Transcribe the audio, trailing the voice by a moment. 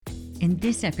In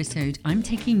this episode, I'm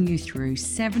taking you through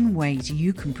 7 ways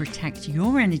you can protect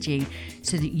your energy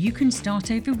so that you can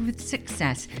start over with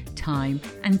success time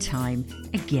and time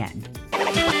again.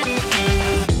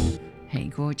 Hey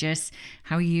gorgeous,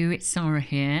 how are you? It's Sarah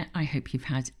here. I hope you've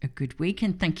had a good week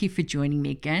and thank you for joining me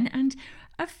again and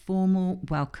a formal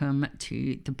welcome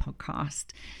to the podcast,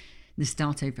 the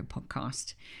Start Over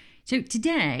podcast. So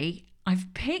today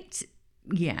I've picked,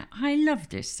 I love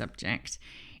this subject,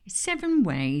 7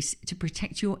 ways to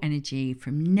protect your energy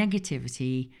from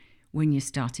negativity when you're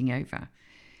starting over.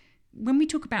 When we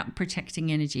talk about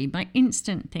protecting energy, my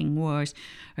instant thing was,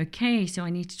 okay, so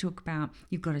I need to talk about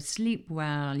you've got to sleep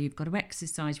well, you've got to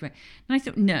exercise well. And I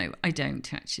thought, no, I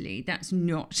don't actually. That's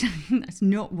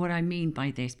not what I mean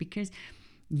by this, because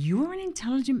you're an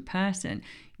intelligent person.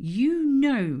 You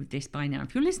know this by now.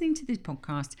 If you're listening to this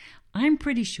podcast, I'm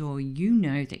pretty sure you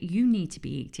know that you need to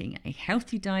be eating a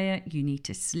healthy diet. You need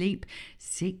to sleep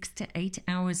 6 to 8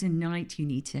 hours a night. You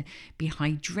need to be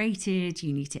hydrated.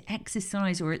 You need to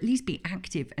exercise or at least be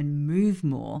active and move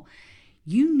more.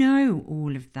 You know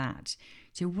all of that.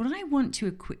 So what I want to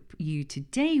equip you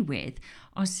today with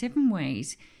are 7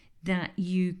 ways that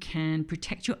you can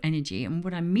protect your energy. And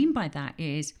what I mean by that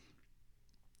is,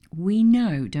 we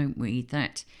know, don't we,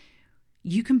 that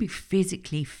you can be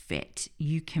physically fit.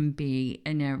 You can be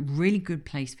in a really good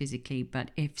place physically,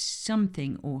 but if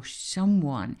something or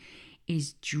someone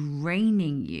is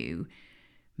draining you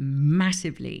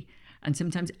massively, and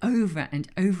sometimes over and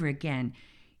over again,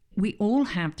 we all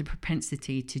have the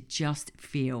propensity to just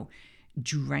feel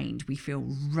drained. We feel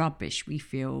rubbish. We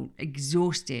feel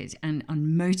exhausted and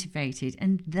unmotivated.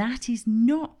 And that is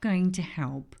not going to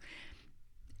help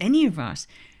any of us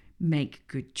make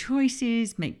good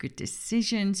choices, make good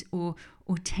decisions, or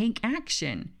take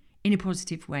action in a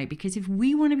positive way. Because if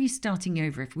we want to be starting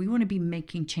over, if we want to be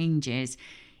making changes,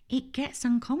 it gets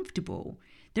uncomfortable.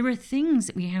 There are things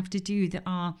that we have to do that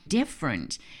are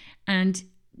different, and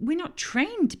we're not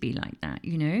trained to be like that,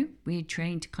 you know. We're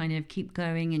trained to kind of keep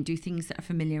going and do things that are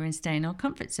familiar and stay in our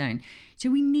comfort zone. So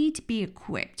we need to be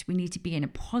equipped. We need to be in a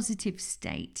positive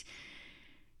state.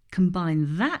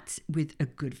 Combine that with a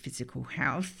good physical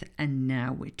health, and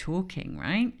now we're talking,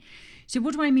 right? So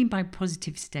what do I mean by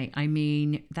positive state? I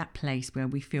mean that place where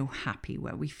we feel happy,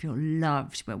 where we feel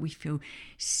loved, where we feel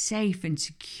safe and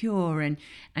secure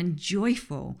and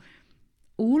joyful.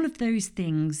 All of those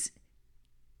things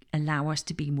allow us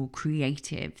to be more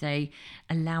creative. They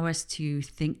allow us to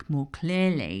think more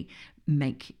clearly,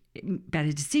 make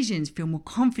better decisions, feel more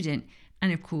confident,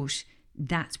 and of course,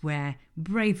 that's where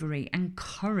bravery and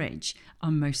courage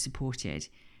are most supported.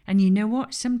 And you know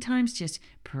what? Sometimes just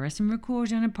press and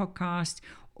record on a podcast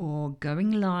or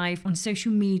going live on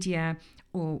social media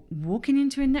or walking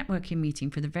into a networking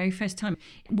meeting for the very first time,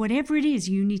 whatever it is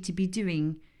you need to be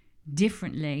doing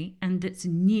differently and that's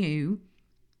new,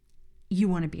 you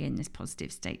want to be in this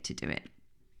positive state to do it.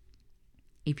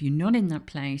 If you're not in that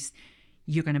place,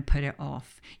 you're going to put it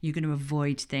off. You're going to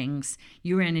avoid things.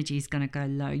 Your energy is going to go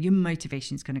low. Your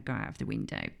motivation is going to go out of the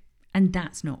window. And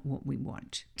that's not what we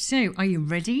want. So are you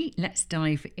ready? Let's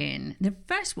dive in. The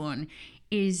first one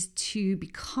is to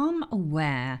become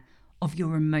aware of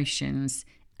your emotions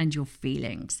and your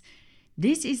feelings.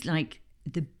 This is like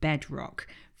the bedrock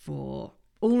for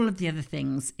all of the other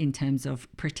things in terms of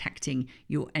protecting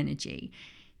your energy.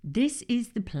 This is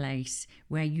the place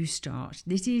where you start.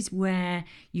 This is where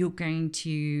you're going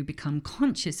to become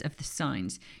conscious of the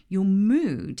signs. Your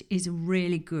mood is a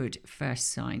really good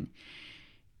first sign.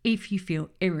 If you feel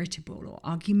irritable or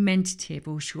argumentative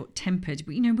or short-tempered,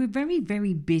 we're very,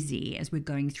 very busy as we're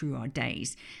going through our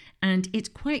days. And it's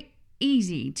quite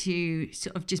easy to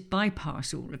sort of just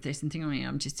bypass all of this and think,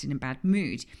 I'm just in a bad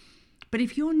mood. But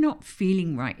if you're not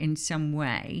feeling right in some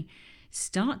way,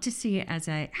 start to see it as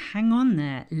a hang on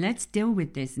there, let's deal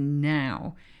with this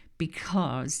now,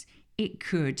 because it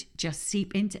could just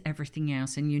seep into everything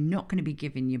else and you're not going to be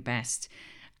giving your best.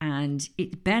 And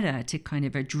it's better to kind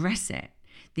of address it.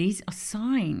 These are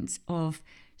signs of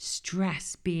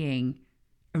stress being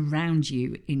around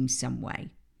you in some way.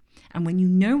 And when you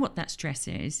know what that stress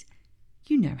is,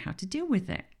 you know how to deal with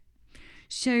it.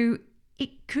 So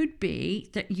it could be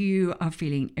that you are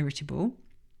feeling irritable.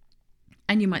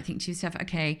 And you might think to yourself,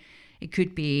 okay, it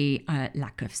could be a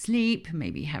lack of sleep,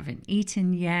 maybe you haven't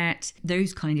eaten yet,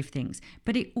 those kind of things.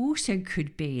 But it also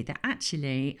could be that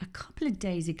actually a couple of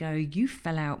days ago you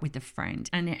fell out with a friend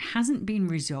and it hasn't been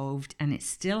resolved and it's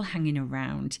still hanging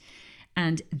around.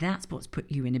 And that's what's put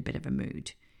you in a bit of a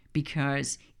mood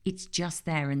because it's just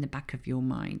there in the back of your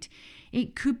mind.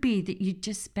 It could be that you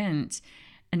just spent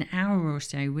an hour or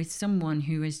so with someone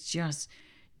who has just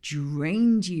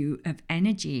drained you of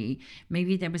energy.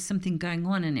 Maybe there was something going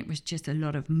on and it was just a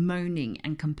lot of moaning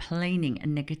and complaining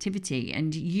and negativity.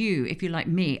 And you, if you're like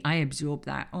me, I absorb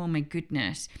that. Oh my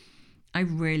goodness, I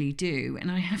really do.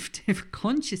 And I have to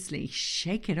consciously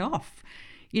shake it off.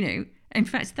 In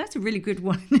fact, that's a really good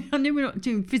one. I know we're not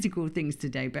doing physical things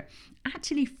today, but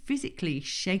actually physically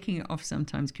shaking it off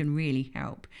sometimes can really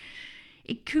help.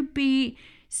 It could be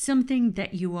something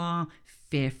that you are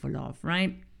fearful of,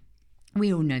 right?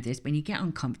 We all know this. When you get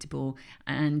uncomfortable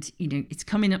and, it's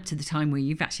coming up to the time where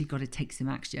you've actually got to take some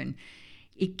action,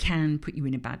 it can put you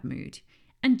in a bad mood.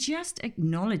 And just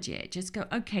acknowledge it. Just go,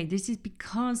 okay, this is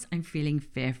because I'm feeling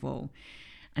fearful.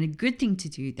 And a good thing to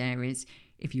do there is,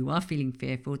 if you are feeling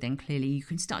fearful, then clearly you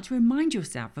can start to remind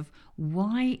yourself of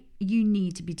why you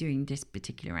need to be doing this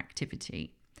particular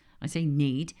activity. I say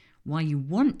need, why you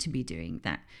want to be doing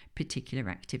that particular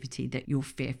activity that you're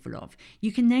fearful of.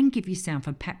 You can then give yourself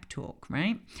a pep talk,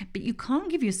 right? But you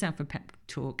can't give yourself a pep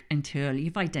talk until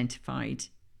you've identified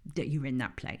that you're in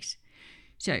that place.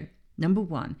 So, number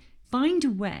one, find a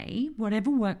way,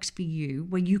 whatever works for you,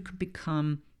 where you can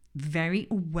become very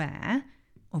aware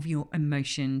of your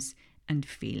emotions and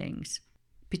feelings,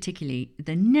 particularly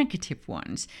the negative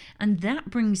ones. And that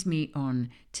brings me on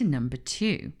to number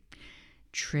 2,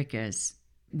 triggers.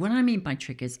 What I mean by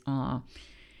triggers are,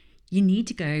 you need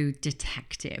to go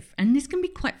detective. And this can be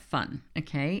quite fun,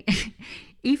 okay?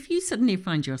 If you suddenly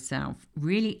find yourself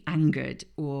really angered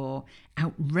or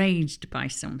outraged by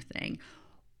something,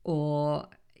 or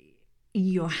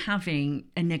you're having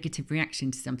a negative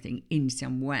reaction to something in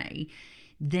some way,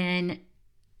 then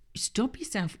stop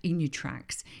yourself in your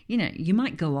tracks. You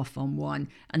might go off on one,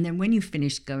 and then when you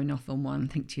finish going off on one,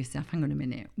 think to yourself, hang on a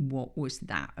minute, what was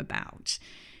that about?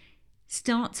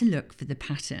 Start to look for the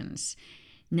patterns.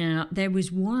 Now, there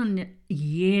was one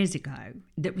years ago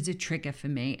that was a trigger for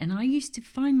me, and I used to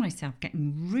find myself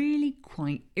getting really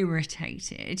quite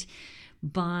irritated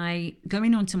by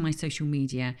going onto my social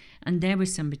media and there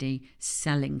was somebody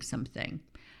selling something.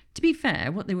 To be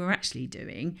fair, what they were actually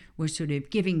doing was sort of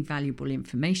giving valuable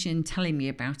information, telling me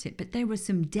about it, but there were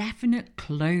some definite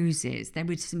closes. There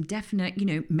was some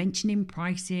definite, mentioning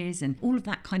prices and all of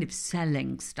that kind of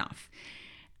selling stuff.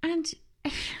 And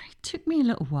it took me a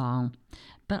little while,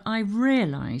 but I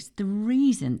realised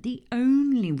the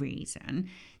only reason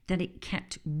that it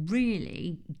kept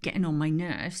really getting on my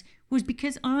nerves was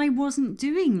because I wasn't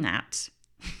doing that.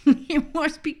 It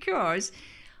was because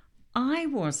I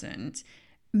wasn't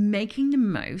making the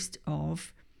most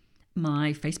of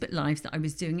my Facebook Lives that I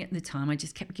was doing at the time. I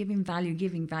just kept giving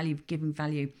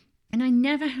value. And I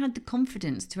never had the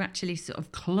confidence to actually sort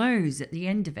of close at the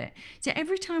end of it. So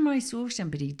every time I saw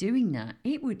somebody doing that,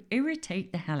 it would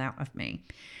irritate the hell out of me.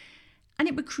 And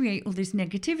it would create all this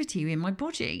negativity in my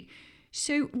body.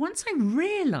 So once I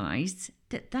realized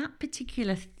that that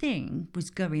particular thing was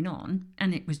going on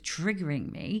and it was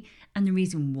triggering me, and the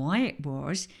reason why it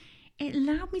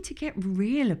allowed me to get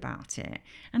real about it.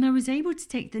 And I was able to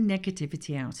take the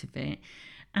negativity out of it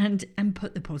and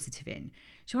put the positive in.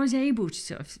 So I was able to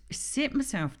sort of sit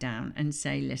myself down and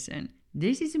say, listen,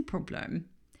 this is a problem,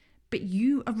 but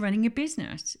you are running a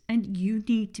business and you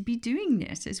need to be doing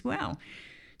this as well.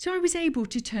 So I was able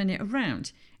to turn it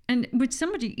around. And with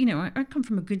somebody, I come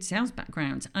from a good sales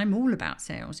background. I'm all about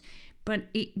sales,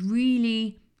 but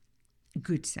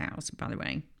good sales, by the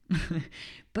way.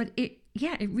 But it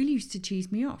really used to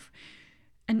cheese me off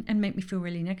and make me feel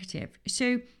really negative.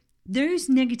 So those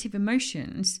negative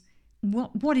emotions,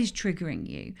 what is triggering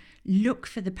you? Look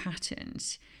for the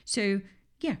patterns. So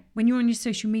when you're on your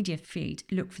social media feed,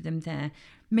 look for them there.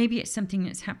 Maybe it's something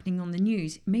that's happening on the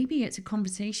news. Maybe it's a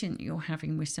conversation that you're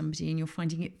having with somebody and you're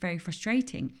finding it very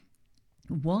frustrating.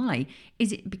 Why?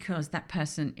 Is it because that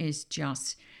person is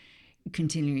just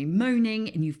continually moaning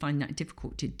and you find that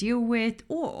difficult to deal with?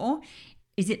 Or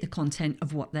is it the content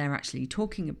of what they're actually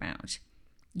talking about?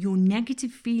 Your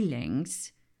negative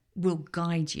feelings will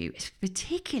guide you,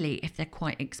 particularly if they're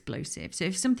quite explosive. So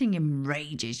if something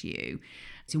enrages you,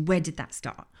 so where did that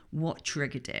start? What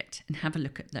triggered it? And have a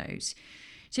look at those.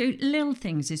 So little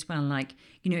things as well, like,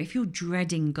 if you're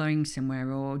dreading going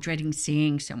somewhere or dreading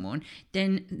seeing someone,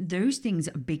 then those things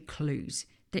are big clues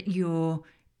that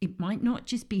it might not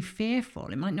just be fearful.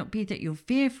 It might not be that you're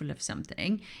fearful of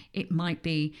something. It might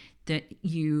be that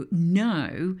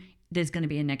there's going to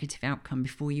be a negative outcome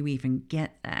before you even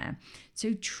get there.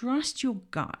 So trust your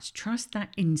gut, trust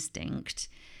that instinct.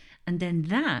 And then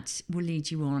that will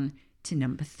lead you on to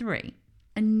number 3.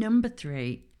 And number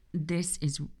 3, this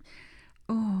is,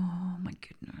 oh my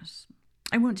goodness.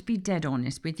 I want to be dead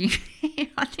honest with you.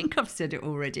 I think I've said it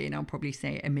already and I'll probably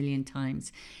say it a million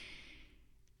times.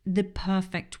 the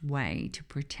perfect way to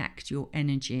protect your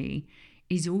energy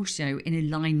is also in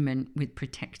alignment with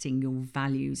protecting your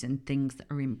values and things that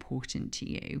are important to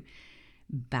you.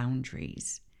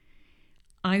 Boundaries.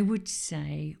 I would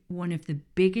say one of the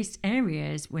biggest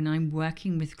areas when I'm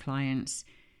working with clients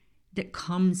that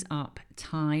comes up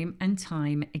time and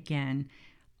time again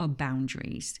are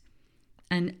boundaries.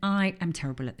 And I am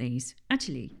terrible at these.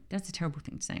 Actually, that's a terrible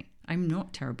thing to say. I'm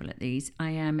not terrible at these.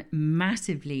 I am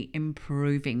massively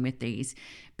improving with these.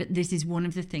 But this is one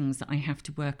of the things that I have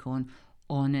to work on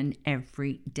an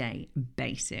everyday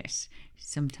basis,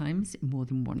 sometimes more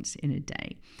than once in a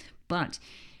day. But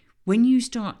when you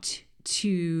start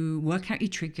to work out your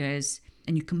triggers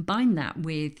and you combine that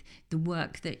with the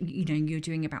work that you're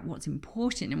doing about what's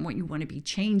important and what you want to be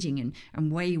changing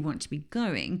and where you want to be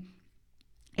going,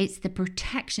 it's the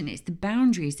protection, it's the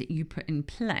boundaries that you put in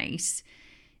place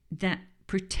that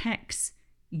protects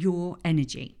your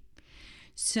energy.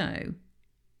 So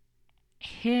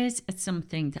here's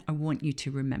something that I want you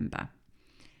to remember.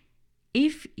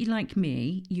 If you, like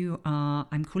me,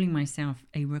 I'm calling myself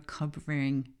a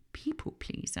recovering people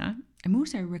pleaser. I'm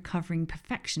also a recovering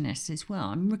perfectionist as well.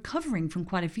 I'm recovering from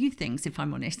quite a few things, if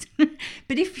I'm honest.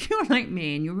 But if you're like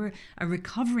me and you're a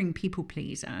recovering people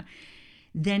pleaser,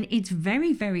 then it's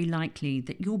very, very likely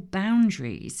that your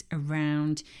boundaries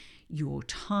around your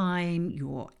time,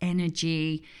 your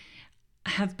energy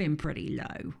have been pretty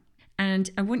low. And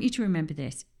I want you to remember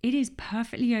this. It is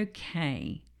perfectly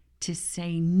okay to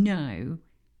say no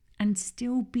and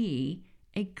still be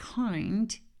a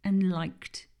kind and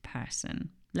liked person.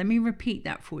 Let me repeat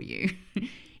that for you.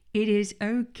 It is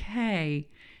okay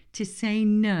to say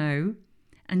no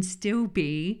and still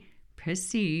be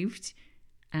perceived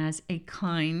as a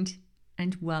kind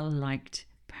and well-liked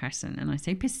person. And I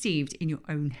say perceived in your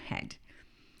own head.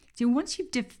 So once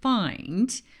you've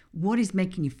defined what is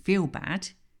making you feel bad,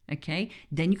 okay,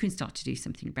 then you can start to do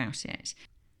something about it.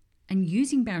 And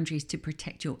using boundaries to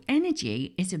protect your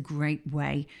energy is a great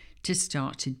way to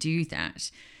start to do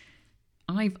that.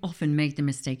 I've often made the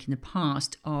mistake in the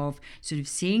past of sort of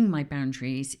seeing my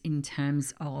boundaries in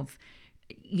terms of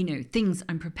things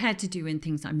I'm prepared to do and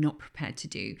things I'm not prepared to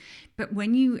do. But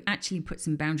when you actually put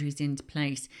some boundaries into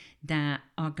place that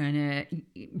are going to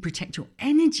protect your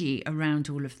energy around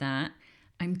all of that,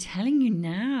 I'm telling you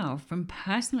now from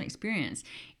personal experience,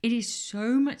 it is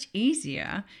so much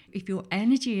easier if your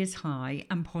energy is high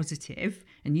and positive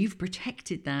and you've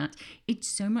protected that. It's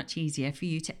so much easier for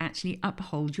you to actually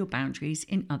uphold your boundaries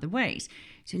in other ways.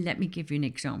 So let me give you an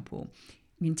example.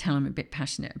 You can tell I'm a bit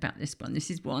passionate about this one.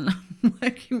 This is one I'm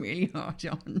working really hard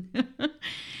on.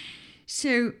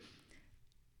 So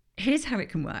here's how it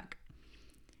can work.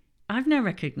 I've now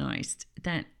recognized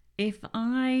that if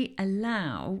I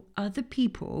allow other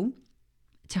people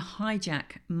to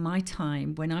hijack my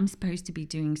time when I'm supposed to be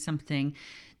doing something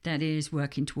that is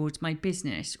working towards my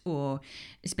business or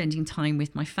spending time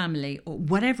with my family or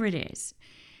whatever it is,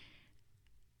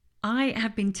 I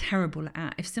have been terrible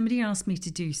at, if somebody asks me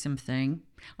to do something,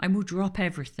 I will drop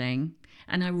everything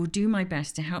and I will do my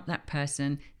best to help that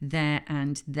person there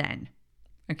and then.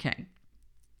 Okay.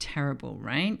 Terrible,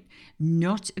 right?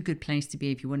 Not a good place to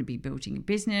be if you want to be building a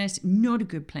business, not a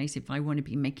good place if I want to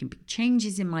be making big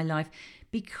changes in my life,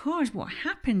 because what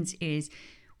happens is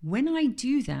when I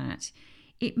do that,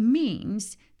 it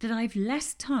means that I've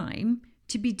less time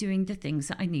to be doing the things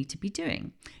that I need to be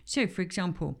doing. So, for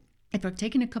example, if I've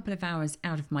taken a couple of hours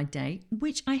out of my day,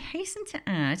 which I hasten to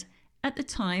add, at the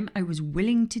time I was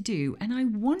willing to do and I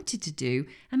wanted to do,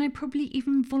 and I probably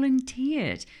even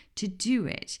volunteered to do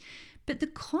it. But the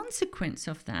consequence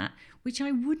of that, which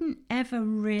I wouldn't ever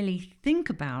really think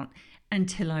about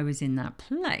until I was in that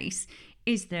place,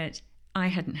 is that I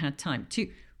hadn't had time to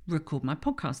record my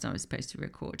podcast I was supposed to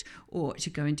record, or to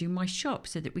go and do my shop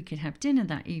so that we could have dinner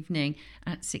that evening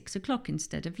at 6:00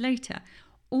 instead of later.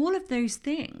 All of those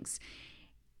things,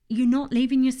 you're not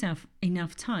leaving yourself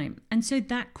enough time. And so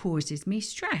that causes me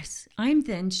stress. I'm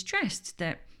then stressed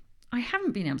that I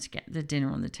haven't been able to get the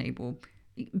dinner on the table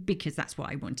because that's what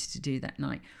I wanted to do that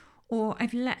night. Or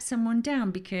I've let someone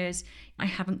down because I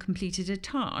haven't completed a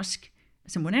task,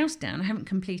 someone else down. I haven't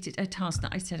completed a task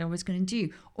that I said I was going to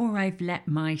do. Or I've let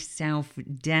myself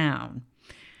down.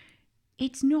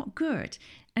 It's not good.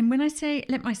 And when I say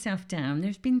let myself down,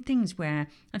 there's been things where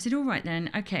I've said, all right then,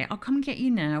 okay, I'll come and get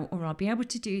you now, or I'll be able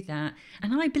to do that.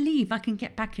 And I believe I can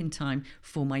get back in time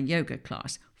for my yoga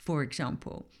class, for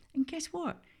example. And guess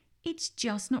what? It's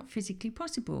just not physically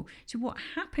possible. So what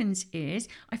happens is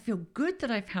I feel good that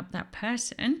I've helped that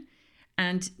person,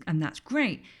 and that's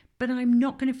great, but I'm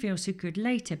not going to feel so good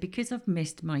later because I've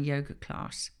missed my yoga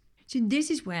class. So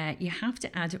this is where you have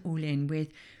to add it all in with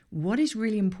what is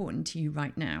really important to you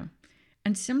right now.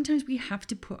 And sometimes we have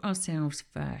to put ourselves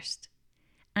first.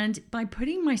 And by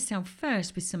putting myself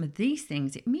first with some of these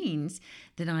things, it means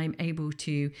that I'm able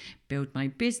to build my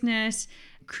business,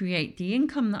 create the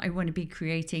income that I want to be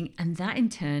creating, and that in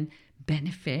turn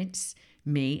benefits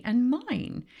me and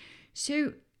mine.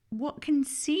 So what can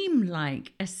seem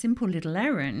like a simple little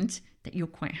errand that you're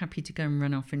quite happy to go and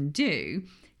run off and do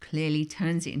clearly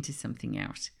turns it into something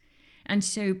else. And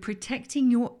so protecting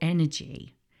your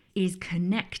energy is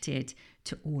connected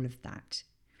to all of that.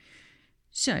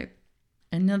 So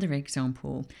another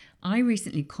example, I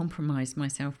recently compromised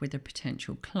myself with a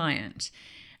potential client,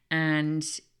 and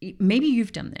maybe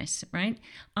you've done this, right?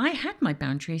 I had my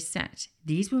boundaries set.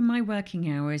 These were my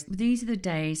working hours. These are the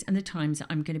days and the times that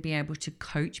I'm going to be able to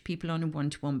coach people on a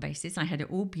one-to-one basis. I had it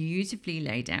all beautifully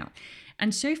laid out.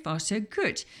 And so far, so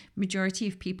good. Majority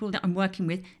of people that I'm working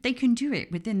with, they can do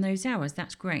it within those hours.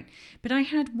 That's great. But I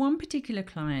had one particular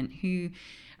client who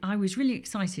I was really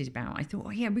excited about. I thought,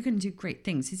 oh yeah, we're going to do great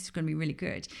things. This is going to be really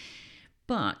good.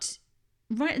 But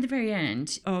right at the very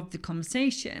end of the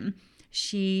conversation,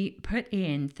 she put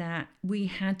in that we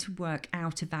had to work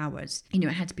out of hours. It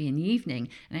had to be in the evening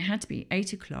and it had to be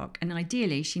 8 o'clock. And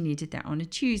ideally, she needed that on a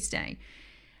Tuesday.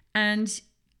 And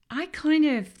I kind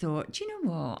of thought, do you know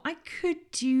what? I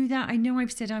could do that. I know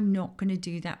I've said I'm not going to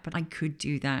do that, but I could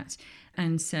do that.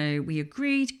 And so we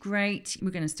agreed, great,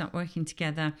 we're going to start working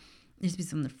together. This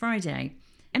was on the Friday.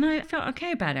 And I felt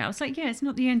okay about it. I was like, yeah, it's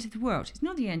not the end of the world. It's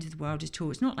not the end of the world at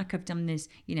all. It's not like I've done this,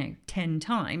 10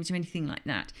 times or anything like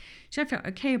that. So I felt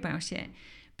okay about it.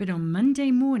 But on Monday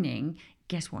morning,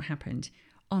 guess what happened?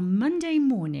 On Monday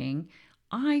morning,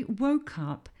 I woke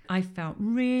up. I felt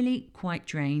really quite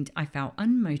drained. I felt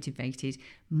unmotivated.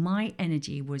 My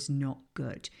energy was not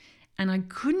good. And I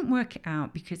couldn't work it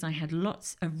out because I had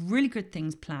lots of really good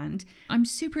things planned. I'm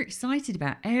super excited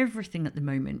about everything at the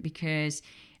moment because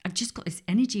I've just got this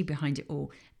energy behind it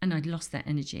all, and I'd lost that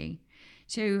energy.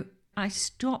 So I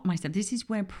stopped myself. This is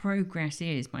where progress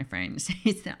is, my friends,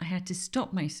 is that I had to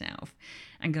stop myself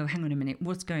and go, hang on a minute,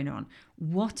 what's going on?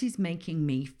 What is making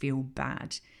me feel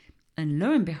bad? And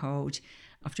lo and behold,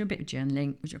 after a bit of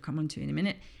journaling, which I'll come on to in a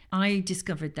minute, I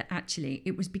discovered that actually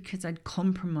it was because I'd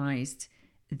compromised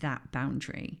that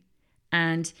boundary.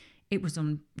 And it was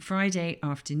on Friday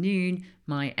afternoon.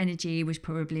 My energy was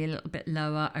probably a little bit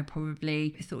lower. I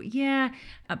probably thought,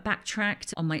 I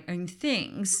backtracked on my own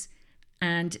things.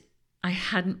 And I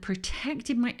hadn't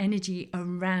protected my energy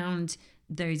around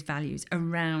those values,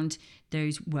 around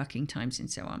those working times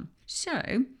and so on.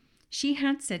 So she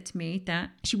had said to me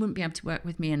that she wouldn't be able to work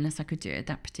with me unless I could do it at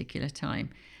that particular time.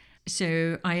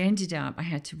 So I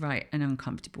had to write an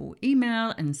uncomfortable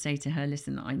email and say to her,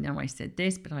 listen, I know I said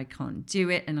this, but I can't do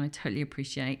it. And I totally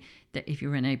appreciate that if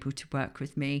you're unable to work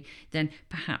with me, then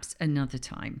perhaps another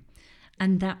time.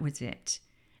 And that was it.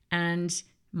 And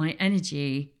my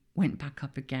energy went back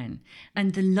up again.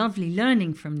 And the lovely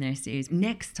learning from this is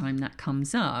next time that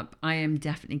comes up, I am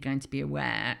definitely going to be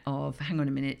aware of, hang on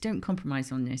a minute, don't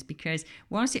compromise on this, because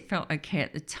whilst it felt okay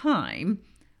at the time,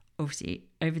 obviously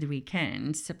over the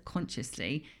weekend,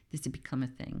 subconsciously, this had become a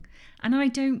thing. And I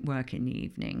don't work in the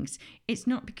evenings. It's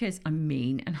not because I'm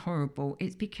mean and horrible.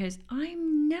 It's because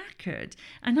I'm knackered.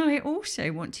 And I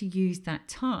also want to use that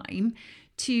time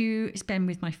to spend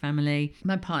with my family,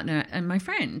 my partner, and my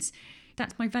friends.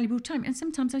 That's my valuable time. And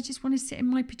sometimes I just want to sit in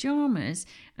my pajamas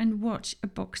and watch a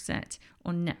box set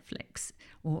on Netflix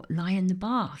or lie in the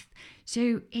bath.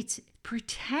 So it's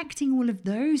protecting all of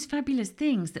those fabulous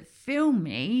things that fill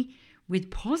me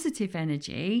with positive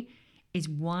energy is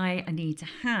why I need to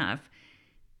have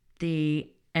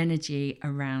the energy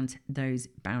around those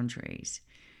boundaries.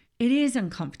 It is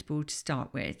uncomfortable to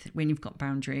start with when you've got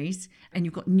boundaries and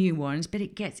you've got new ones, but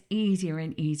it gets easier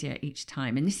and easier each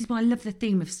time. And this is why I love the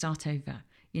theme of start over.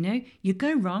 You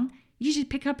go wrong, you just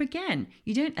pick up again.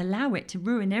 You don't allow it to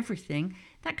ruin everything.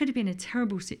 That could have been a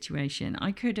terrible situation.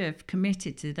 I could have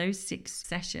committed to those 6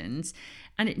 sessions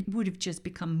and it would have just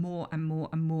become more and more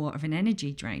and more of an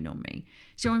energy drain on me.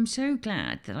 So I'm so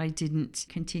glad that I didn't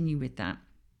continue with that.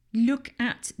 Look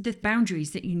at the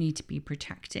boundaries that you need to be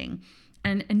protecting.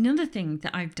 And another thing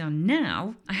that I've done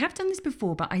now, I have done this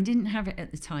before, but I didn't have it at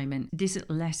the time. And this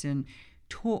little lesson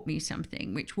taught me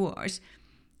something, which was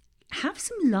have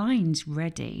some lines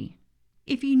ready.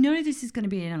 If you know this is going to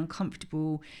be an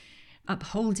uncomfortable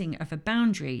upholding of a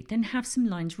boundary, then have some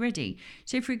lines ready.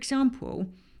 So for example,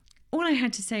 all I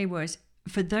had to say was,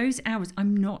 for those hours,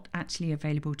 I'm not actually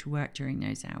available to work during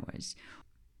those hours.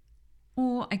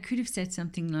 Or I could have said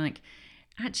something like,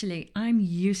 actually, I'm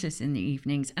useless in the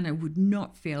evenings and I would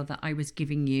not feel that I was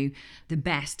giving you the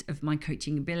best of my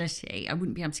coaching ability. I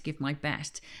wouldn't be able to give my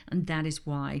best. And that is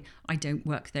why I don't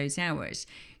work those hours.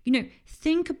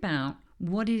 Think about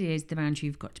what it is, the boundary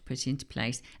you've got to put into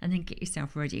place, and then get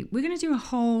yourself ready. We're going to do a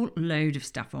whole load of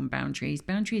stuff on boundaries.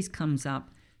 Boundaries comes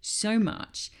up so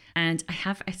much, and I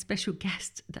have a special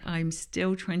guest that I'm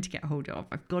still trying to get hold of.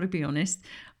 I've got to be honest,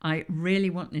 I really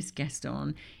want this guest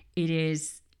on. It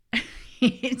is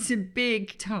it's a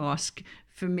big task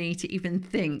for me to even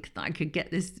think that I could get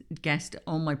this guest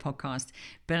on my podcast,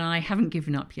 but I haven't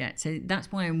given up yet. So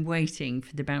that's why I'm waiting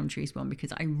for the boundaries one,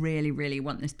 because I really, really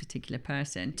want this particular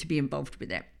person to be involved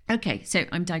with it. Okay, so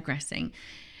I'm digressing.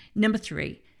 Number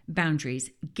 3,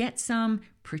 boundaries. Get some,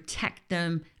 protect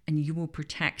them, and you will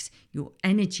protect your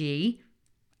energy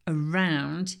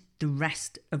around the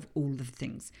rest of all the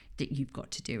things that you've got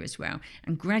to do as well.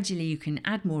 And gradually you can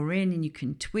add more in and you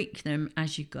can tweak them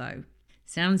as you go.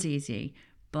 Sounds easy,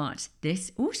 but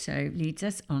this also leads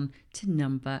us on to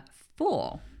number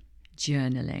 4,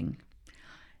 journaling.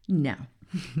 Now,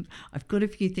 I've got a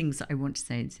few things that I want to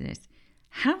say to this.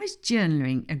 How is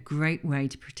journaling a great way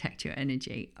to protect your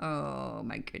energy? Oh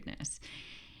my goodness.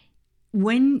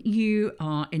 When you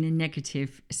are in a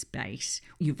negative space,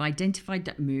 you've identified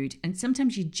that mood, and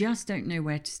sometimes you just don't know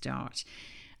where to start,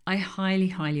 I highly,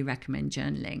 highly recommend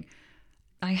journaling.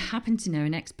 I happen to know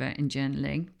an expert in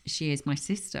journaling. She is my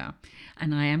sister,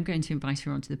 and I am going to invite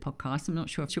her onto the podcast. I'm not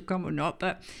sure if she'll come or not,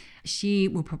 but she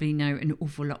will probably know an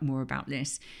awful lot more about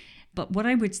this. But what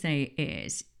I would say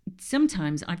is,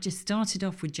 sometimes I've just started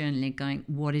off with journaling going,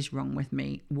 what is wrong with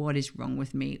me? What is wrong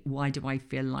with me? Why do I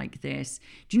feel like this?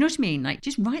 Do you know what I mean? Like,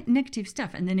 just write negative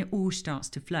stuff and then it all starts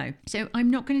to flow. So I'm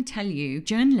not going to tell you,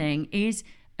 journaling is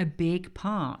a big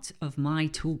part of my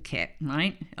toolkit,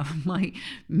 right? Of my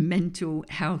mental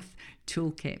health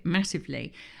toolkit,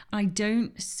 massively. I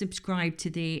don't subscribe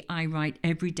to I write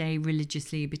every day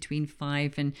religiously between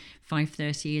 5 and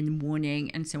 5:30 in the morning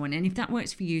and so on. And if that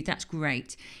works for you, that's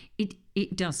great.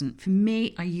 It doesn't. For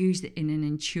me, I use it in an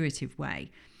intuitive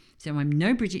way. So I'm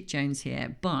no Bridget Jones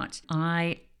here, but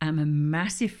I am a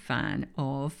massive fan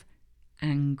of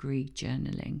angry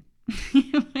journaling.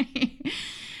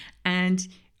 And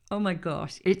oh my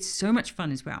gosh, it's so much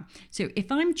fun as well. So if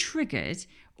I'm triggered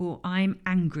or I'm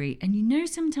angry, and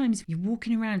sometimes you're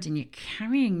walking around and you're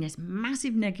carrying this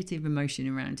massive negative emotion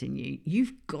around in you,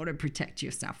 you've got to protect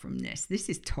yourself from this. This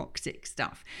is toxic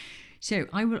stuff. So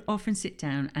I will often sit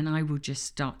down and I will just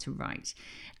start to write.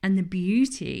 And the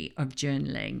beauty of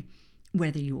journaling,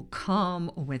 whether you're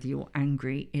calm or whether you're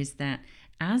angry, is that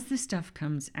as the stuff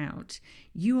comes out,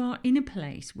 you are in a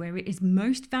place where it is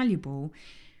most valuable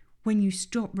when you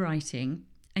stop writing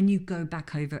and you go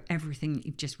back over everything that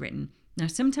you've just written. Now,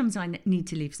 sometimes I need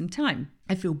to leave some time.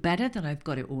 I feel better that I've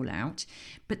got it all out,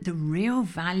 but the real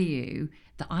value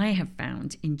that I have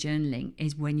found in journaling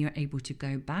is when you're able to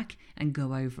go back and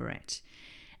go over it.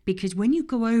 Because when you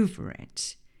go over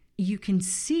it, you can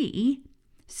see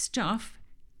stuff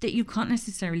that you can't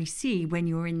necessarily see when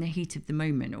you're in the heat of the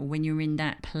moment or when you're in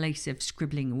that place of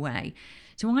scribbling away.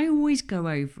 So I always go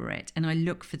over it and I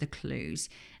look for the clues,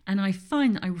 and I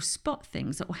find that I will spot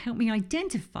things that will help me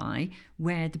identify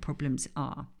where the problems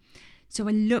are. So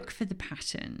I look for the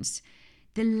patterns,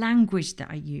 the language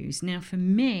that I use. Now, for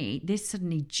me, this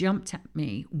suddenly jumped at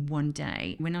me one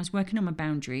day when I was working on my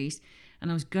boundaries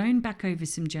and I was going back over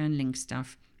some journaling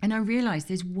stuff. And I realized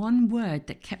there's one word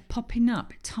that kept popping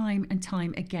up time and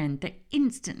time again that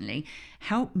instantly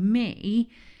helped me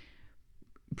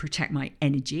protect my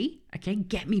energy, okay,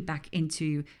 get me back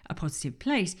into a positive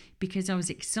place, because I was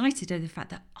excited over the fact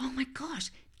that, oh my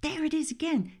gosh, there it is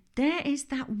again. There is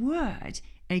that word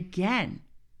again.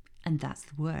 And that's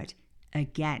the word,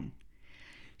 again.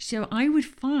 So I would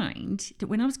find that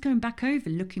when I was going back over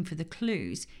looking for the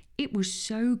clues, it was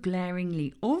so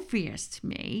glaringly obvious to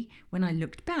me when I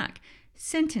looked back.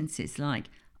 Sentences like,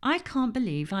 I can't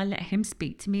believe I let him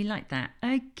speak to me like that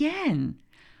again.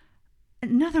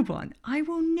 Another one, I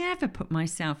will never put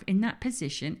myself in that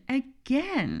position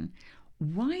again.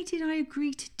 Why did I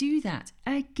agree to do that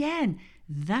again?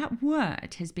 That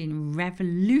word has been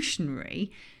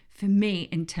revolutionary for me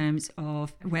in terms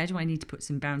of where do I need to put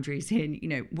some boundaries in,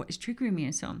 what is triggering me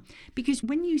and so on. Because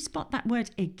when you spot that word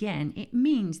again, it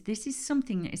means this is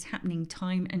something that is happening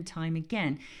time and time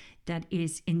again that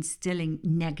is instilling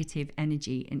negative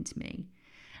energy into me.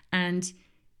 And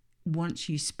once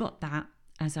you spot that,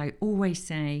 as I always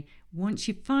say, once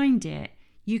you find it,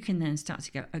 you can then start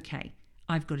to go, okay,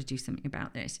 I've got to do something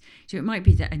about this. So it might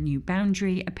be that a new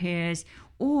boundary appears,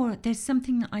 or there's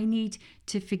something that I need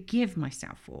to forgive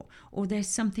myself for, or there's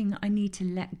something that I need to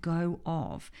let go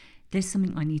of. There's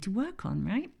something I need to work on,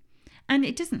 right? And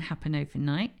it doesn't happen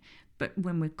overnight, but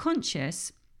when we're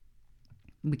conscious,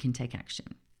 we can take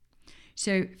action.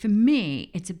 So for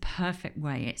me, it's a perfect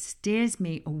way. It steers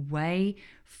me away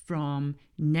from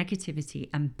negativity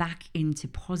and back into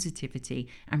positivity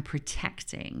and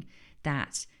protecting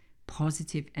that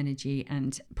positive energy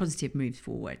and positive moves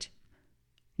forward.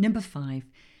 Number 5,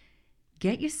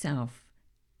 get yourself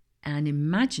an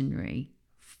imaginary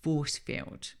force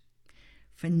field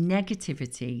for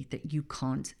negativity that you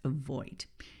can't avoid.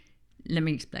 Let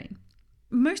me explain.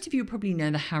 Most of you probably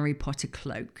know the Harry Potter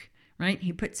cloak, right?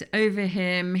 He puts it over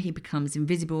him, he becomes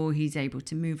invisible, he's able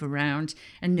to move around,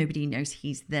 and nobody knows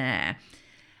he's there.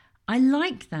 I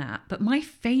like that, but my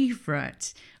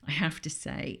favourite, I have to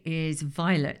say, is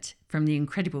Violet from The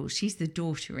Incredibles. She's the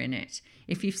daughter in it,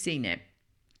 if you've seen it.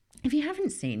 If you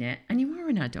haven't seen it and you are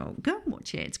an adult, go and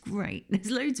watch it. It's great.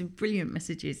 There's loads of brilliant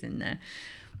messages in there.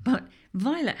 But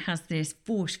Violet has this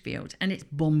force field and it's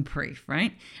bomb-proof,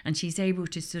 right? And she's able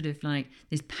to sort of like,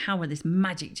 this power, this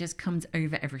magic just comes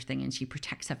over everything, and she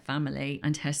protects her family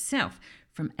and herself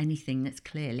from anything that's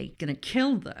clearly going to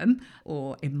kill them,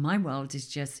 or in my world is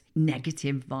just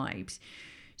negative vibes.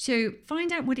 So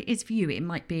find out what it is for you. It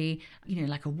might be,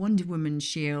 like a Wonder Woman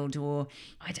shield, or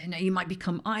I don't know, you might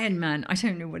become Iron Man. I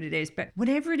don't know what it is, but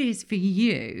whatever it is for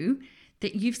you,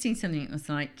 that you've seen something that's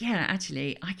like, yeah,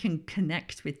 actually, I can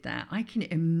connect with that. I can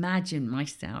imagine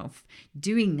myself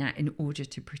doing that in order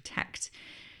to protect.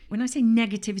 When I say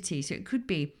negativity, so it could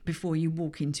be before you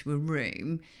walk into a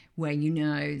room where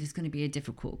there's going to be a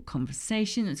difficult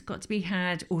conversation that's got to be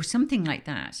had or something like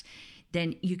that,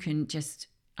 then you can just,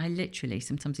 I literally,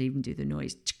 sometimes I even do the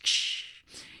noise,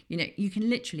 you can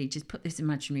literally just put this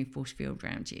imaginary force field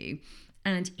around you.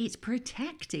 And it's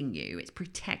protecting you. It's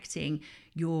protecting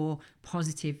your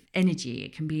positive energy.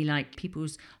 It can be like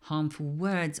people's harmful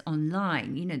words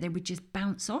online. They would just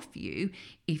bounce off you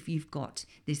if you've got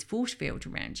this force field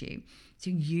around you.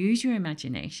 So use your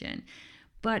imagination.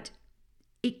 But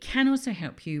it can also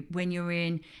help you when you're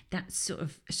in that sort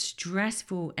of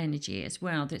stressful energy as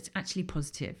well that's actually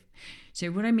positive.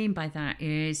 So what I mean by that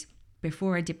is,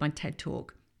 before I did my TED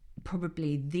Talk,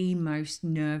 probably the most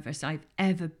nervous I've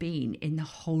ever been in the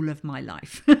whole of my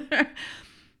life.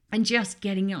 And just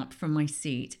getting up from my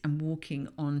seat and walking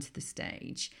onto the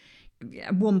stage.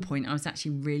 At one point, I was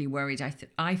actually really worried.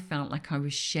 I felt like I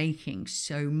was shaking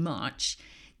so much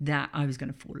that I was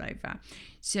going to fall over.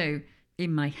 So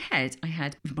in my head, I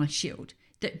had my shield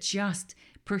that just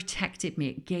protected me.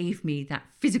 It gave me that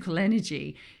physical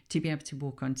energy to be able to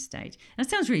walk on stage. That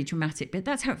sounds really dramatic, but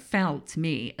that's how it felt to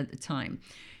me at the time.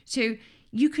 So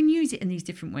you can use it in these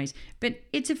different ways, but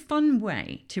it's a fun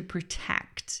way to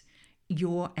protect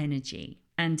your energy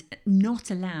and not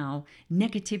allow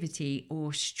negativity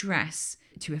or stress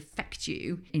to affect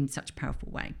you in such a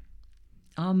powerful way.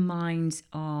 Our minds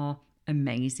are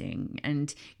amazing.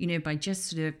 And, by just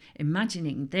sort of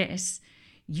imagining this,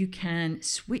 you can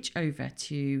switch over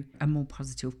to a more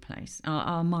positive place.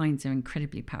 Our minds are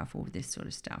incredibly powerful with this sort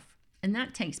of stuff. And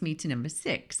that takes me to number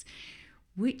 6,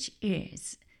 which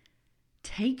is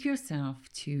take yourself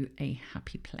to a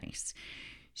happy place.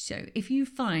 So if you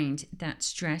find that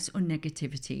stress or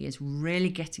negativity is really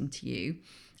getting to you,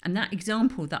 and that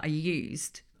example that I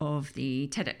used of the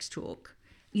TEDx talk,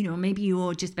 maybe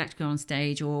you're just about to go on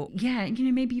stage, or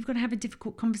maybe you've got to have a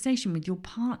difficult conversation with your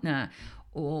partner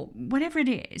or whatever it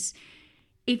is.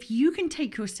 If you can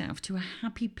take yourself to a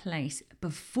happy place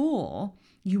before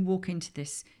you walk into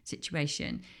this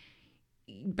situation,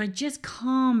 by just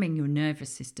calming your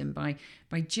nervous system, by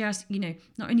just,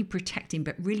 not only protecting,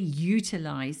 but really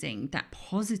utilizing that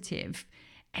positive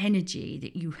energy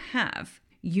that you have,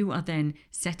 you are then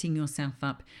setting yourself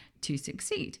up to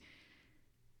succeed.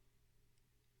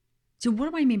 So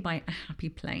what do I mean by a happy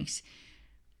place?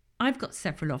 I've got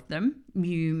several of them.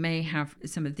 You may have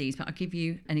some of these, but I'll give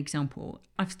you an example.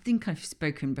 I think I've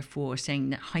spoken before saying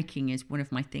that hiking is one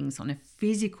of my things on a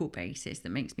physical basis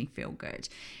that makes me feel good.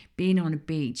 Being on a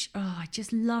beach, I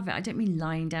just love it. I don't mean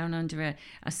lying down under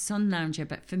a sun lounger,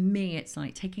 but for me, it's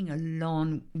like taking a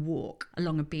long walk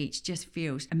along a beach just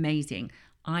feels amazing.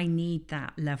 I need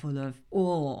that level of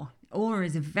awe. Awe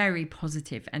is a very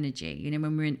positive energy,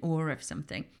 when we're in awe of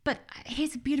something. But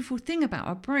here's a beautiful thing about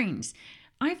our brains.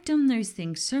 I've done those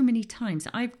things so many times.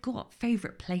 I've got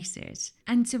favorite places.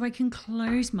 And so I can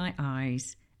close my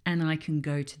eyes and I can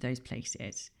go to those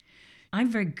places. I'm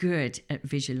very good at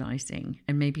visualizing,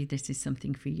 and maybe this is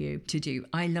something for you to do.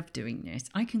 I love doing this.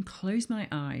 I can close my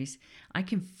eyes. I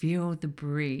can feel the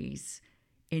breeze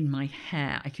in my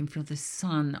hair. I can feel the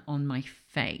sun on my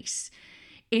face.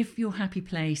 If your happy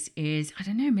place is, I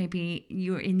don't know, maybe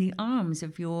you're in the arms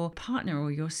of your partner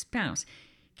or your spouse,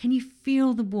 can you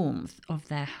feel the warmth of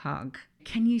their hug?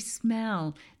 Can you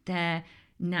smell their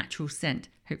natural scent?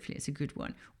 Hopefully it's a good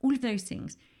one. All of those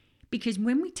things. Because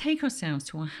when we take ourselves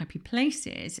to our happy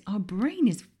places, our brain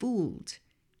is fooled.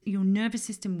 Your nervous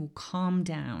system will calm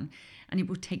down and it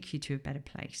will take you to a better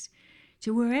place.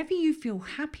 So wherever you feel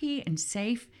happy and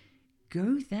safe,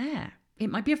 go there. It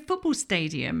might be a football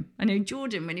stadium. I know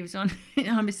Jordan, when he was on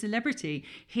I'm a Celebrity,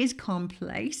 his calm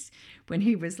place, when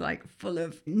he was like full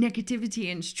of negativity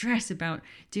and stress about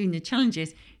doing the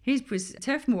challenges, his was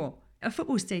Turf Moor, a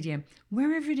football stadium.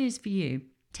 Wherever it is for you,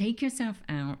 take yourself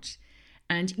out.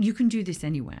 And you can do this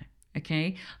anywhere,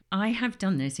 okay? I have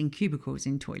done this in cubicles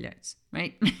in toilets,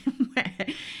 right? Where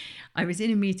I was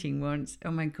in a meeting once.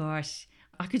 Oh my gosh.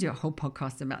 I could do a whole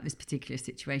podcast about this particular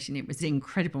situation. It was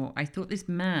incredible. I thought this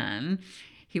man,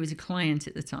 he was a client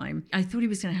at the time. I thought he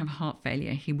was going to have heart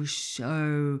failure. He was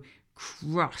so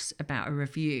cross about a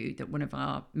review that one of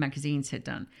our magazines had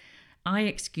done. I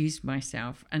excused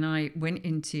myself and I went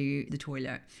into the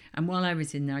toilet. And while I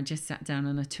was in there, I just sat down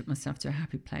and I took myself to a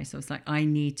happy place. I was like, I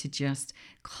need to just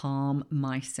calm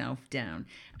myself down.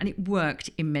 And it worked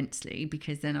immensely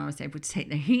because then I was able to take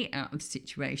the heat out of the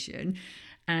situation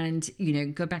and,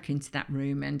 go back into that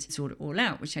room and sort it all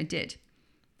out, which I did.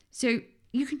 So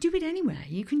you can do it anywhere.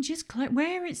 You can just,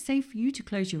 where it's safe for you to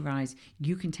close your eyes,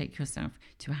 you can take yourself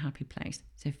to a happy place.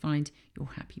 So find your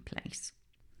happy place.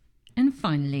 And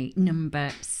finally,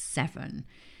 number 7,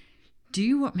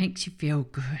 do what makes you feel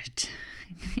good.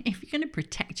 If you're going to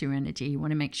protect your energy, you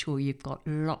want to make sure you've got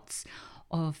lots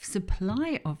of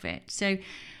supply of it. So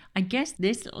I guess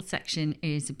this little section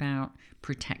is about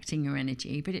protecting your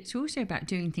energy, but it's also about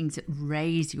doing things that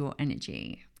raise your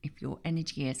energy. If your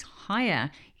energy is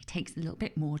higher, it takes a little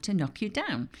bit more to knock you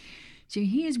down. So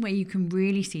here's where you can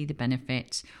really see the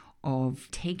benefits of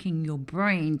taking your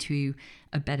brain to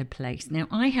a better place. Now,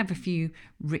 I have a few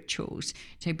rituals.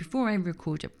 So before I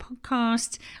record a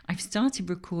podcast, I've started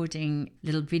recording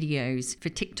little videos for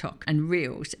TikTok and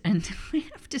Reels, and I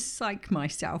have to psych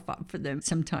myself up for them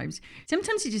sometimes.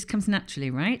 Sometimes it just comes naturally,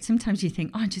 right? Sometimes you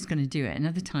think, I'm just going to do it. And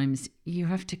other times you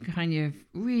have to kind of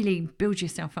really build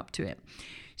yourself up to it.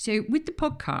 So with the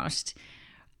podcast,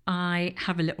 I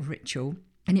have a little ritual,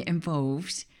 and it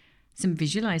involves some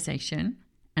visualization.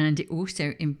 And it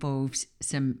also involves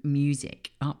some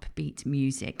music, upbeat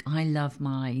music. I love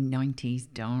my 90s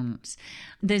dance.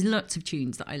 There's lots of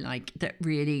tunes that I like that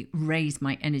really raise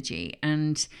my energy.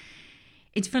 And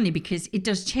it's funny because it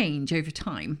does change over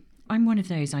time. I'm one of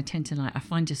those, I tend to I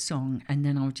find a song and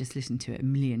then I'll just listen to it a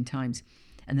million times.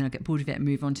 And then I'll get bored of it and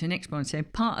move on to the next one. So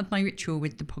part of my ritual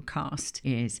with the podcast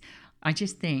is I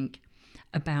just think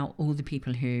about all the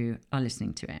people who are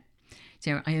listening to it.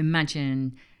 So I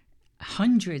imagine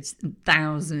hundreds and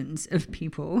thousands of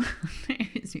people. I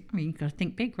mean, you've got to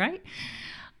think big, right?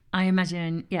 I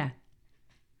imagine,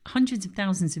 hundreds of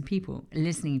thousands of people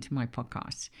listening to my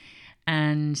podcast.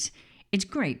 And it's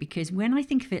great because when I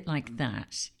think of it like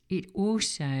that, it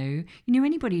also,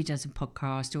 anybody who does a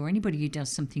podcast or anybody who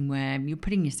does something where you're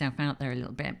putting yourself out there a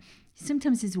little bit,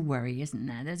 sometimes there's a worry, isn't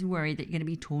there? There's a worry that you're going to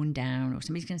be torn down or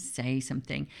somebody's going to say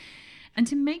something. And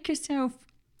to make yourself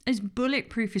as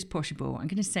bulletproof as possible, I'm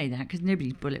going to say that because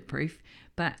nobody's bulletproof,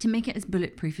 but to make it as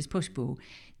bulletproof as possible,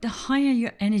 the higher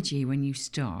your energy when you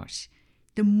start,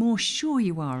 the more sure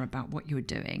you are about what you're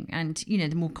doing and,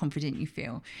 the more confident you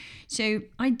feel. So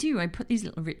I put these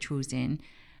little rituals in,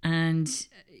 and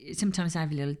sometimes I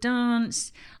have a little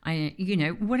dance,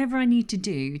 whatever I need to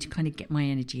do to kind of get my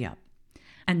energy up.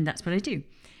 And that's what I do.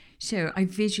 So I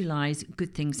visualize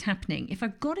good things happening. If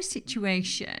I've got a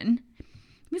situation,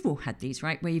 we've all had these,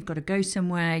 right? Where you've got to go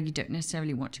somewhere you don't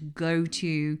necessarily want to go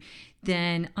to,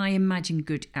 then I imagine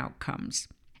good outcomes.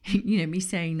 Me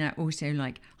saying that also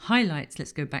highlights,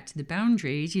 let's go back to the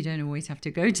boundaries. You don't always have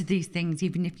to go to these things,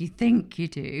 even if you think you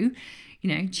do,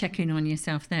 check in on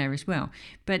yourself there as well.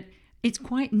 But it's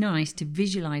quite nice to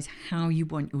visualize how you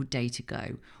want your day to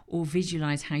go, or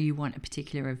visualize how you want a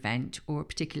particular event or a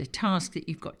particular task that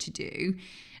you've got to do,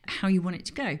 how you want it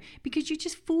to go, because you're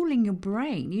just fooling your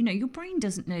brain. Your brain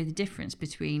doesn't know the difference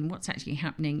between what's actually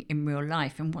happening in real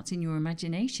life and what's in your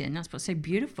imagination. That's what's so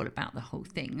beautiful about the whole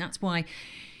thing. That's why,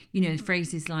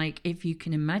 phrases like, if you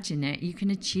can imagine it, you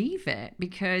can achieve it,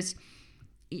 because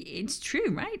it's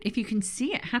true, right? If you can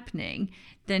see it happening,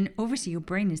 then obviously your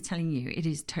brain is telling you it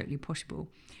is totally possible.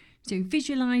 So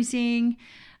visualizing,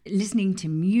 listening to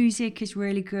music is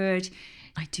really good.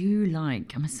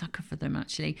 I'm a sucker for them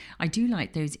actually. I do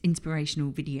like those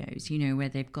inspirational videos, where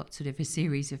they've got sort of a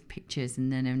series of pictures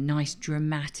and then a nice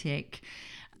dramatic,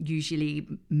 usually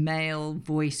male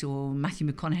voice or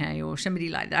Matthew McConaughey or somebody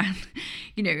like that,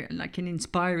 like an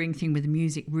inspiring thing where the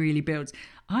music really builds.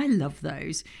 I love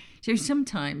those. So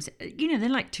sometimes, they're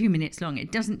like 2 minutes long.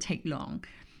 It doesn't take long.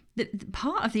 The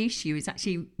part of the issue is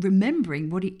actually remembering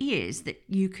what it is that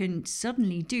you can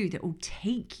suddenly do that will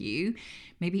take you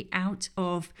maybe out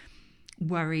of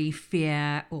worry,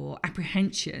 fear, or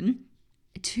apprehension.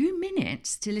 2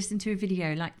 minutes to listen to a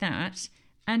video like that.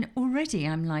 And already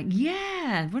I'm like,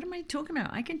 yeah, what am I talking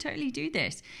about? I can totally do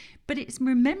this. But it's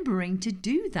remembering to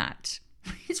do that.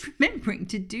 It's remembering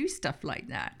to do stuff like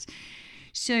that.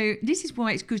 So this is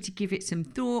why it's good to give it some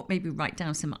thought, maybe write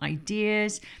down some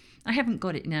ideas. I haven't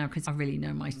got it now because I really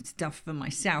know my stuff for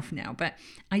myself now, but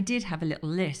I did have a little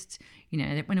list,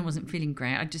 that when I wasn't feeling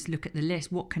great, I'd just look at the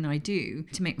list. What can I do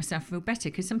to make myself feel better?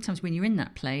 Because sometimes when you're in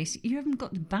that place, you haven't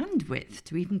got the bandwidth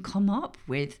to even come up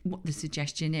with what the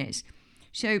suggestion is.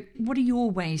 So what are your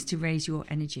ways to raise your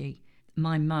energy?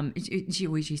 My mum, she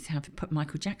always used to put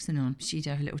Michael Jackson on. She'd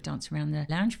have a little dance around the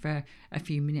lounge for a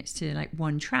few minutes to like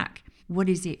one track. What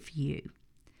is it for you?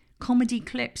 Comedy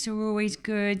clips are always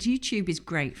good. YouTube is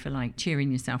great for like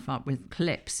cheering yourself up with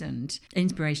clips and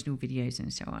inspirational videos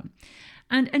and so on.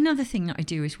 And another thing that I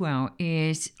do as well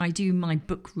is I do my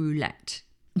book roulette,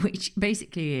 which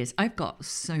basically is I've got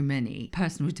so many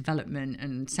personal development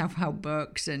and self-help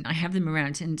books and I have them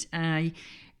around, and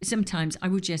sometimes I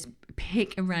will just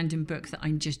pick a random book that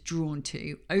I'm just drawn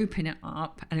to, open it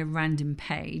up at a random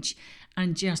page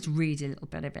and just read a little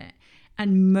bit of it.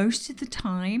 And most of the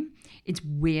time, it's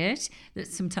weird that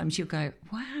sometimes you'll go,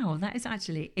 wow, that is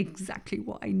actually exactly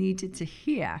what I needed to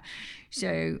hear.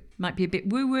 So might be a bit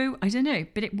woo-woo, I don't know,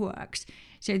 but it works.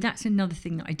 So that's another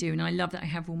thing that I do. And I love that I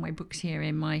have all my books here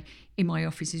in my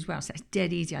office as well. So that's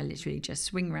dead easy. I literally just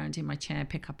swing around in my chair,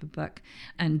 pick up a book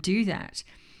and do that.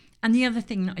 And the other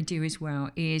thing that I do as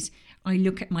well is I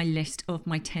look at my list of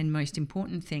my 10 most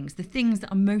important things, the things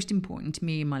that are most important to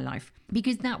me in my life,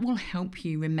 because that will help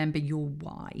you remember your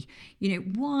why.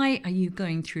 Why are you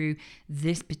going through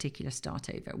this particular start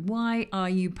over? Why are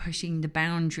you pushing the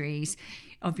boundaries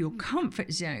of your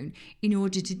comfort zone in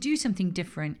order to do something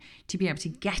different, to be able to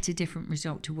get a different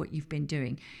result to what you've been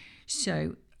doing?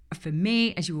 So for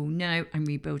me, as you all know, I'm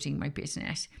rebuilding my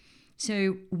business.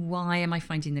 So why am I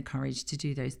finding the courage to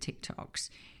do those TikToks?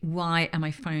 Why am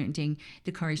I finding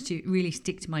the courage to really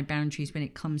stick to my boundaries when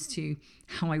it comes to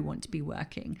how I want to be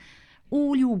working?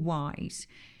 All your whys.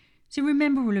 So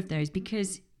remember all of those,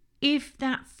 because if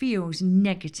that feels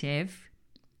negative,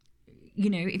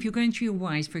 if you're going through your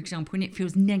whys, for example, and it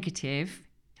feels negative,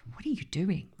 what are you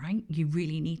doing, right? You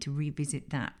really need to revisit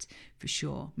that for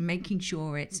sure. Making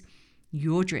sure it's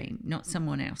your dream, not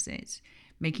someone else's.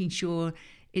 Making sure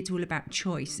it's all about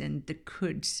choice and the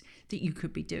coulds that you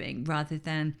could be doing rather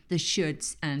than the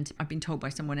shoulds and I've been told by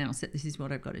someone else that this is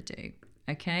what I've got to do.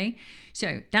 Okay,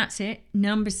 so that's it.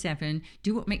 Number 7,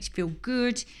 do what makes you feel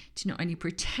good to not only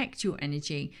protect your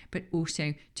energy, but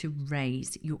also to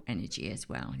raise your energy as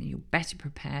well. And you're better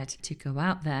prepared to go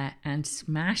out there and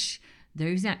smash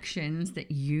those actions that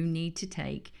you need to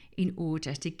take in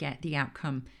order to get the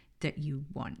outcome that you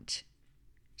want.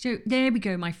 So there we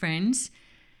go, my friends.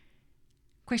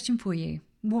 Question for you.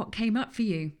 What came up for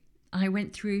you? I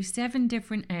went through 7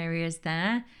 different areas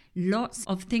there. Lots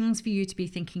of things for you to be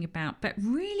thinking about, but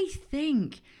really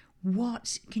think,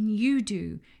 what can you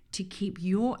do to keep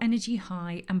your energy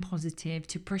high and positive,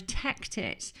 to protect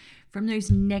it from those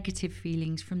negative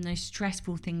feelings, from those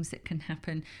stressful things that can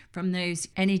happen, from those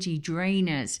energy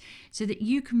drainers, so that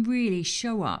you can really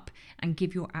show up and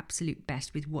give your absolute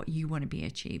best with what you want to be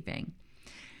achieving.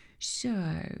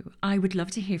 So I would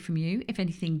love to hear from you. If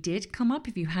anything did come up,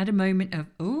 if you had a moment of,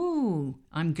 oh,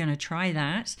 I'm going to try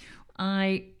that.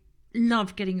 I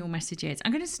love getting your messages.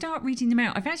 I'm going to start reading them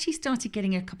out. I've actually started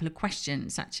getting a couple of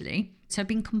questions, actually. So I've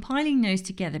been compiling those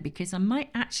together because I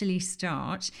might actually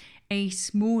start a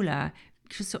smaller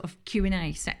sort of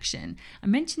Q&A section. I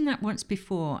mentioned that once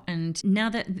before, and now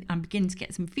that I'm beginning to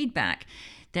get some feedback,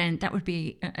 then that would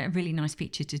be a really nice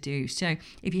feature to do. So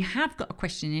if you have got a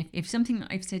question, if something that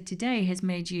I've said today has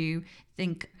made you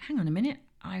think, hang on a minute,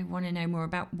 I want to know more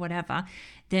about whatever,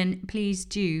 then please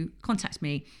do contact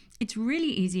me. It's really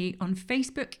easy on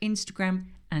Facebook, Instagram,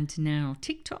 and now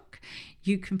TikTok.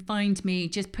 You can find me,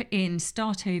 just put in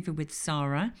Start Over with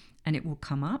Sarah and it will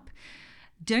come up.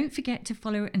 Don't forget to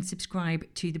follow and subscribe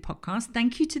to the podcast.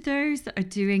 Thank you to those that are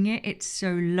doing it. It's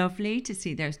so lovely to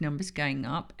see those numbers going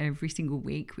up every single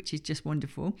week, which is just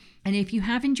wonderful. And if you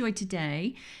have enjoyed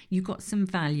today, you got some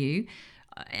value,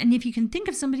 and if you can think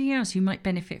of somebody else who might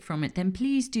benefit from it, then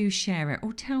please do share it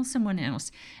or tell someone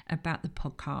else about the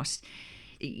podcast.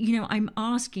 You know, I'm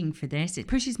asking for this. It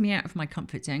pushes me out of my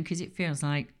comfort zone because it feels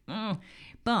like, oh,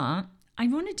 but I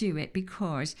want to do it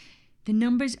because the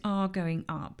numbers are going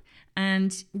up.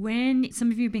 And when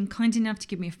some of you have been kind enough to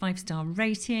give me a 5-star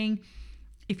rating,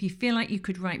 if you feel like you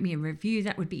could write me a review,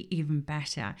 that would be even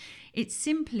better. It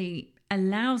simply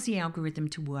allows the algorithm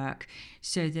to work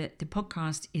so that the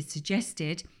podcast is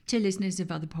suggested to listeners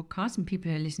of other podcasts, and people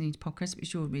who are listening to podcasts, which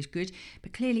is always good.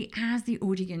 But clearly, as the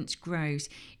audience grows,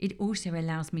 it also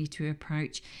allows me to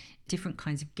approach different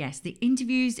kinds of guests. The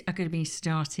interviews are going to be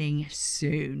starting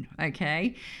soon,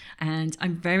 okay? And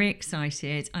I'm very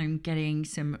excited. I'm getting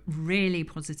some really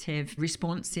positive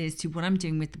responses to what I'm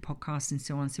doing with the podcast and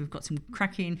so on. So we've got some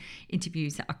cracking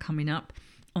interviews that are coming up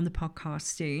on the podcast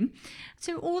soon.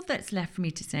 So all that's left for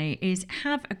me to say is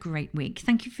have a great week.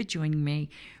 Thank you for joining me.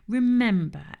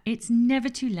 Remember, it's never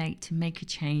too late to make a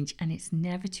change, and it's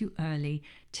never too early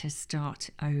to start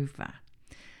over.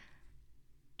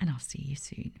 And I'll see you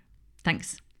soon.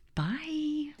 Thanks.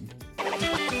 Bye.